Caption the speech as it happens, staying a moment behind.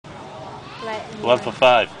One for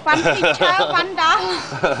 $5. One picture, $1.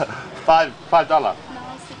 $5. No,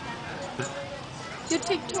 sit down. You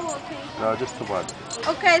take two, okay? No, just the one.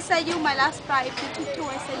 Okay, say you my last price. If you take two,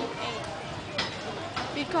 I say you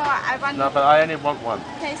 8. Because I want. No, but I only want one.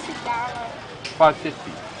 Okay, sit down. $5.50.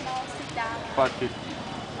 No, sit down. $5.50.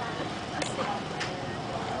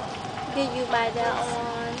 Did you buy that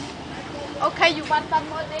one? Okay, you want one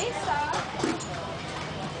more this?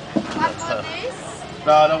 One more this?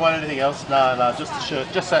 No, I don't want anything else. No, just the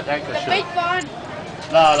shirt. Just that anchor The shirt. big one.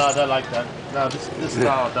 No, I don't like that. No, this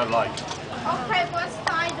style I don't like. Okay, what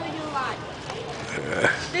style do you like?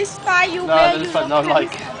 This style you No, wear, this you one look not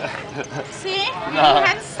like. handsome. See? No. You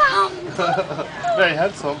handsome. Very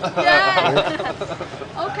handsome.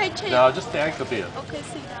 Yeah. Okay, cheap. No, just the anchor beer. Okay,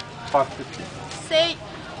 sit down. $5.50. See,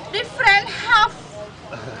 different half.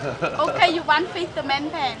 Okay, you want fisherman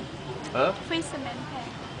pan? Huh? Fisherman pan.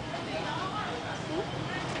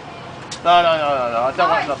 No. I don't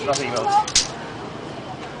want nothing else.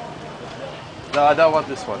 No, I don't want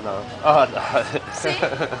this one. No. Oh, no. See?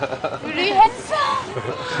 Really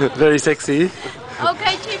handsome. Very sexy.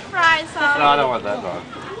 Okay, cheap price. No, I don't want that. No.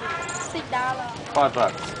 $6. $5.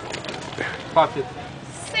 $5.50.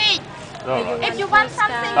 6. No. If you want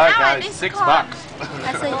something Okay, else, $6. I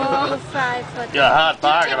said you want 5 for You're a hard You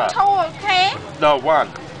bargainer. take two, okay? No, one.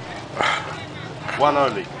 One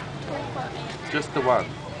only. Just the one.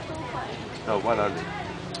 No, one only.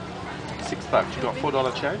 $6. You got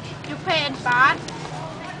 $4 change? You pay in baht.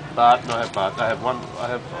 Baht? No, I have baht. I have one. I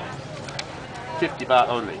have 50 baht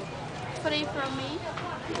only. Free from me.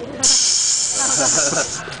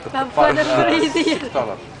 for the free deal.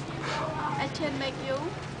 $6. I can make you.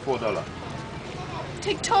 $4.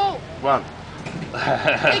 Take two. One.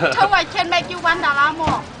 Take two, I can make you $1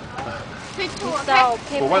 more. Take two,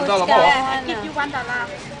 okay? For $1 more? I give you $1.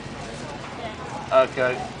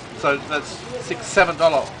 Okay. So that's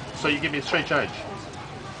 $7. So you give me 3 change?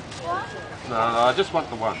 What? No, I just want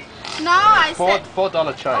the one. No, I said.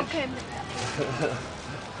 $4 change. Okay.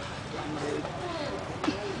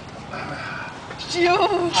 You.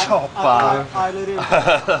 Chopper.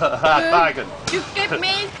 Hard bargain. You give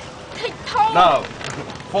me take two. No.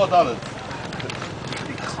 $4.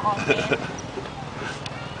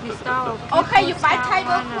 Okay, you buy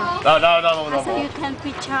tablecloth. No. I said you can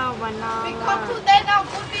picture $1. Because today no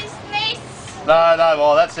good business. No.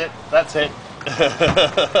 Well, that's it.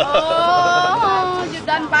 Oh, you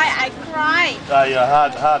don't buy, I cry. No, you're a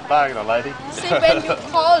hard bargainer, lady. See, when you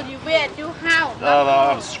cold, you wear at your house. No,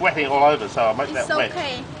 I'm sweating all over, so I'll make It's that wet.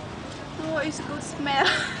 okay. Oh, it's good smell.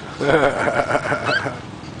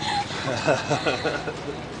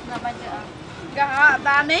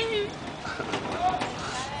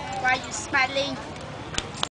 Why you smiling?